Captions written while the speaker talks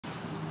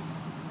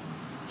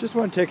Just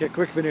want to take a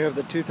quick video of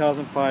the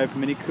 2005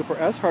 Mini Cooper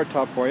S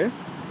hardtop for you,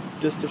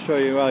 just to show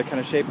you what kind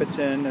of shape it's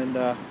in and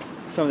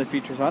some of the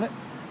features on it.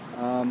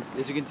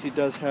 As you can see, it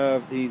does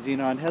have the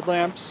xenon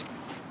headlamps,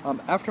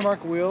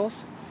 aftermarket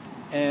wheels,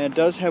 and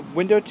does have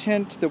window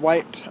tint, the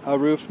white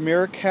roof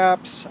mirror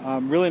caps,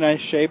 really nice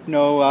shape,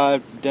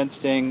 no dent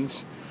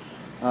stings.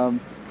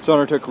 This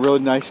owner took really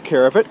nice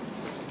care of it.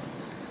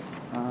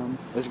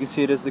 As you can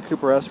see, it is the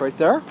Cooper S right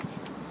there.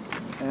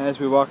 And as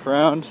we walk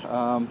around,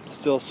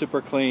 still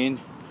super clean.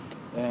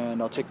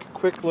 And I'll take a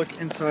quick look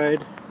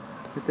inside.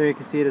 Right there you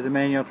can see it is a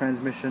manual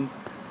transmission.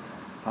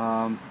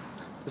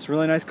 It's a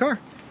really nice car.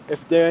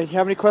 If you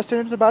have any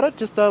questions about it,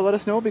 just let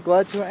us know. We'll be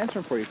glad to answer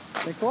them for you.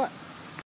 Thanks a lot.